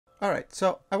Alright,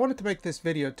 so I wanted to make this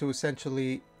video to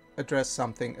essentially address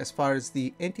something as far as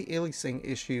the anti-aliasing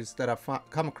issues that I've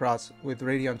come across with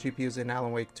Radeon GPUs in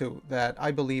Alan Wake 2 that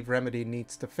I believe Remedy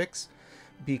needs to fix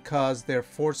because they're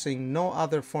forcing no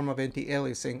other form of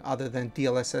anti-aliasing other than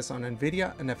DLSS on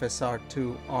NVIDIA and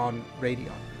FSR2 on Radeon.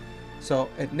 So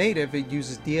at native it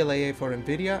uses DLAA for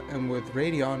NVIDIA, and with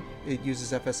Radeon it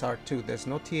uses FSR2. There's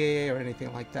no TAA or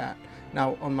anything like that.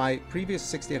 Now on my previous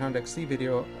 6800 XT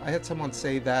video I had someone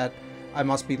say that I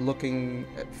must be looking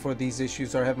for these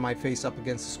issues or have my face up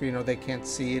against the screen or they can't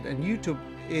see it, and YouTube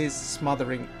is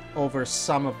smothering over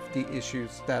some of the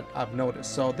issues that I've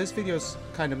noticed. So this video is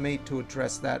kind of made to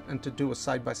address that and to do a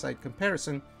side-by-side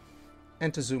comparison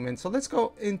and to zoom in. So let's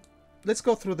go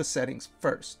through the settings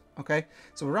first. Okay,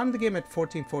 so we're running the game at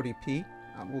 1440p.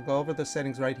 We'll go over the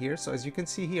settings right here. So as you can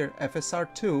see here,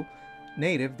 FSR2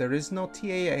 native, there is no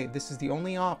TAA. This is the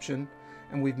only option,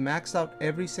 and we've maxed out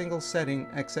every single setting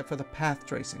except for the path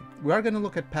tracing. We are going to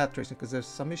look at path tracing because there's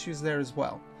some issues there as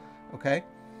well. Okay,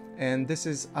 and this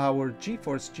is our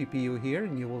GeForce GPU here,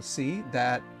 and you will see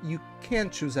that you can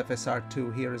choose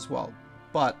FSR2 here as well,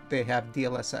 but they have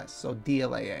DLSS, so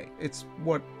DLAA. It's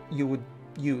what you would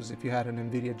use if you had an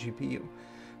NVIDIA GPU.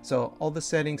 So all the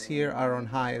settings here are on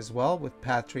high as well, with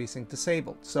path tracing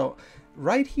disabled. So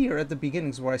right here at the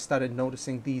beginnings where I started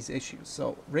noticing these issues.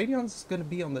 So Radeon's going to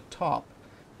be on the top.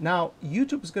 Now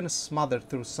YouTube is going to smother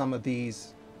through some of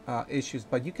these issues,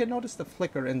 but you can notice the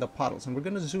flicker in the puddles, and we're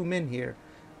going to zoom in here,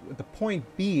 with the point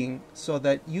being so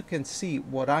that you can see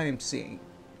what I am seeing.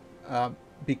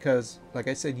 Because like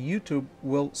I said, YouTube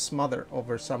will smother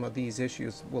over some of these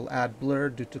issues, will add blur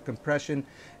due to compression.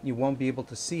 You won't be able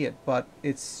to see it, but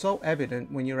it's so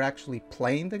evident when you're actually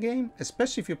playing the game,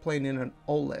 especially if you're playing in an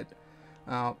OLED,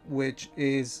 which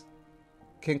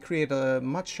can create a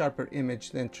much sharper image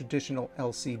than traditional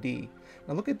LCD.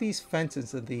 Now look at these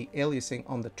fences of the aliasing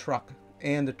on the truck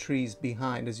and the trees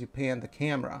behind. As you pan the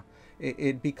camera,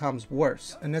 it becomes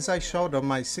worse. And as I showed on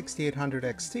my 6800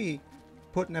 XT,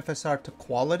 putting FSR to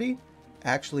quality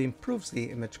actually improves the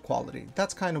image quality.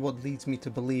 That's kind of what leads me to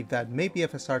believe that maybe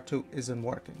FSR2 isn't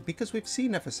working, because we've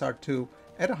seen FSR2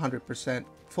 at 100%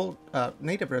 full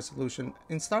native resolution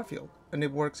in Starfield, and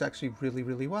it works actually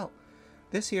really well.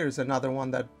 This here is another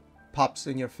one that pops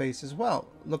in your face as well.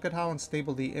 Look at how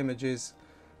unstable the image is,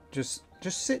 just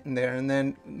sitting there, and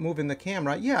then moving the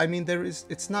camera. Yeah, I mean,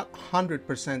 it's not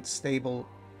 100% stable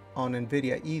on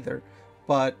NVIDIA either,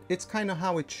 but it's kind of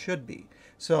how it should be.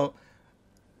 So,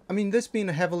 I mean, this being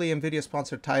a heavily NVIDIA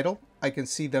sponsored title, I can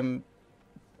see them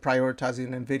prioritizing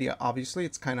NVIDIA. Obviously,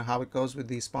 it's kind of how it goes with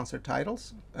these sponsored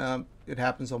titles. It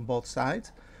happens on both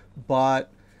sides.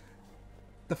 But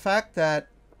the fact that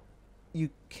you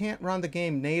can't run the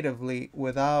game natively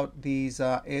without these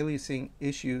aliasing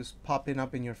issues popping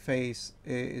up in your face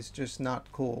is just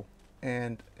not cool,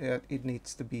 and it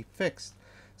needs to be fixed.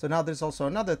 So now there's also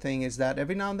another thing, is that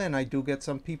every now and then I do get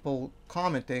some people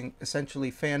commenting,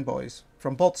 essentially fanboys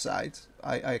from both sides,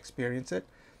 I experience it,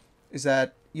 is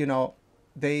that, you know,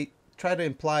 they try to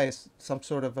imply some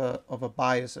sort of a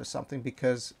bias or something,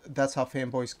 because that's how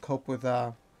fanboys cope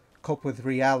with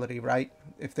reality, right?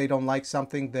 If they don't like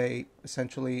something, they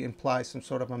essentially imply some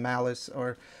sort of a malice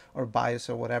or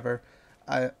bias or whatever.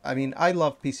 I mean, I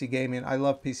love PC gaming, I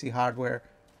love PC hardware.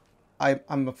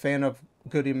 I'm a fan of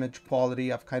good image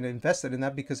quality. I've kind of invested in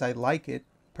that because I like it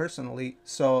personally.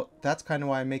 So that's kind of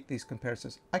why I make these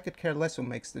comparisons. I could care less who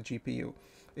makes the GPU.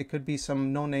 It could be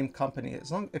some no-name company.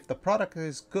 If the product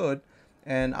is good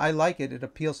and I like it, it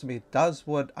appeals to me, it does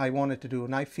what I want it to do,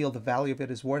 and I feel the value of it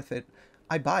is worth it,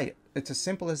 I buy it. It's as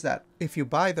simple as that. If you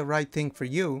buy the right thing for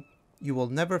you, you will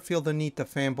never feel the need to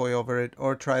fanboy over it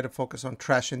or try to focus on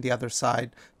trashing the other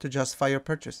side to justify your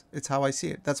purchase. It's how I see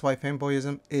it. That's why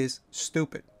fanboyism is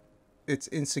stupid. It's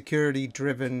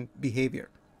insecurity-driven behavior.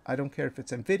 I don't care if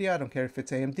it's NVIDIA, I don't care if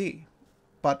it's AMD.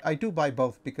 But I do buy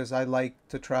both because I like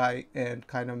to try and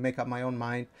kind of make up my own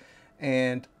mind.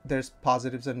 And there's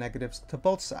positives and negatives to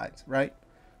both sides, right?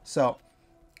 So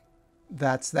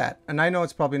that's that. And I know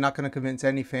it's probably not going to convince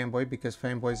any fanboy, because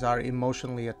fanboys are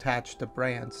emotionally attached to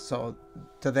brands. So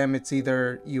to them, it's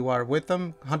either you are with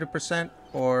them 100%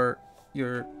 or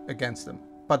you're against them.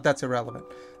 But that's irrelevant.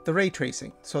 The ray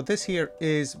tracing. So this here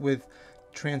is with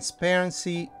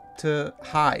transparency to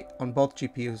high on both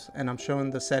GPUs, and I'm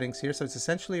showing the settings here. So it's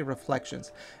essentially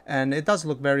reflections, and it does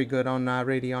look very good on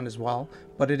Radeon as well,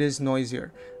 but it is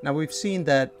noisier. Now we've seen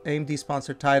that AMD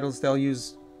sponsored titles, they'll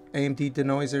use AMD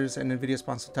denoisers, and NVIDIA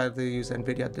sponsored title to use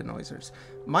NVIDIA denoisers.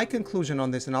 My conclusion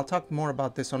on this, and I'll talk more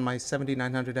about this on my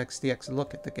 7900 XTX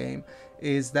look at the game,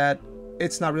 is that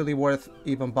it's not really worth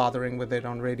even bothering with it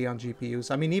on Radeon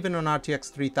GPUs. I mean, even on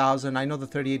RTX 3000, I know the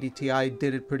 3080 Ti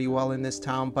did it pretty well in this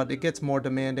town, but it gets more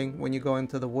demanding when you go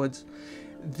into the woods.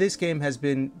 This game has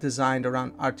been designed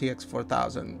around RTX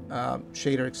 4000,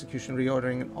 shader execution,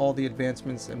 reordering, and all the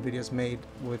advancements NVIDIA's made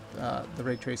with the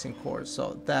ray tracing cores.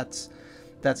 So that's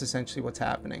essentially what's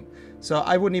happening. So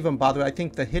I wouldn't even bother. I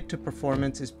think the hit to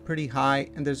performance is pretty high,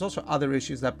 and there's also other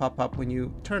issues that pop up when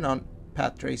you turn on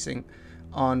path tracing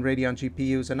on Radeon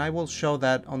GPUs, and I will show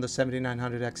that on the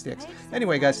 7900 XTX.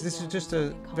 Anyway, guys, this is just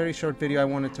a very short video I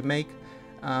wanted to make,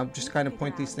 just kind of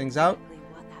point these things out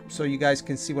so you guys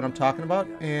can see what I'm talking about.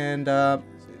 And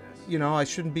you know, I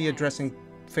shouldn't be addressing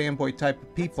fanboy type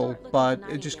of people, but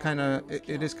it just kind of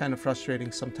it is kind of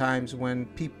frustrating sometimes when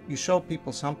you show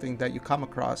people something that you come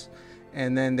across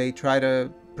and then they try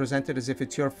to present it as if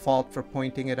it's your fault for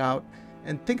pointing it out.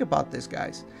 And think about this,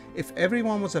 guys. If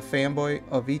everyone was a fanboy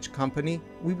of each company,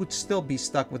 we would still be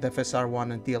stuck with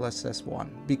FSR1 and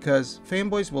DLSS1, because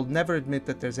fanboys will never admit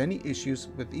that there's any issues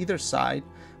with either side.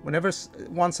 Whenever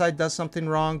one side does something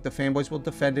wrong, the fanboys will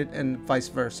defend it, and vice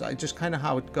versa. It's just kind of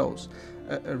how it goes.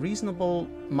 A reasonable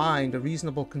mind, a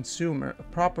reasonable consumer, a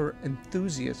proper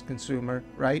enthusiast consumer,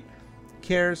 right,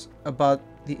 cares about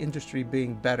the industry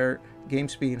being better,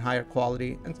 games being higher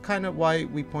quality, and kind of why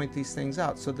we point these things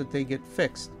out, so that they get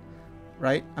fixed,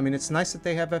 right? I mean, it's nice that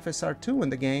they have FSR2 in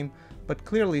the game, but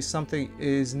clearly something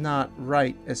is not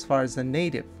right as far as the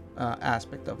native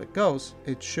aspect of it goes.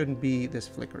 It shouldn't be this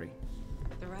flickery.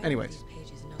 Anyways,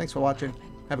 thanks for watching.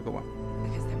 Have a good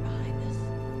one.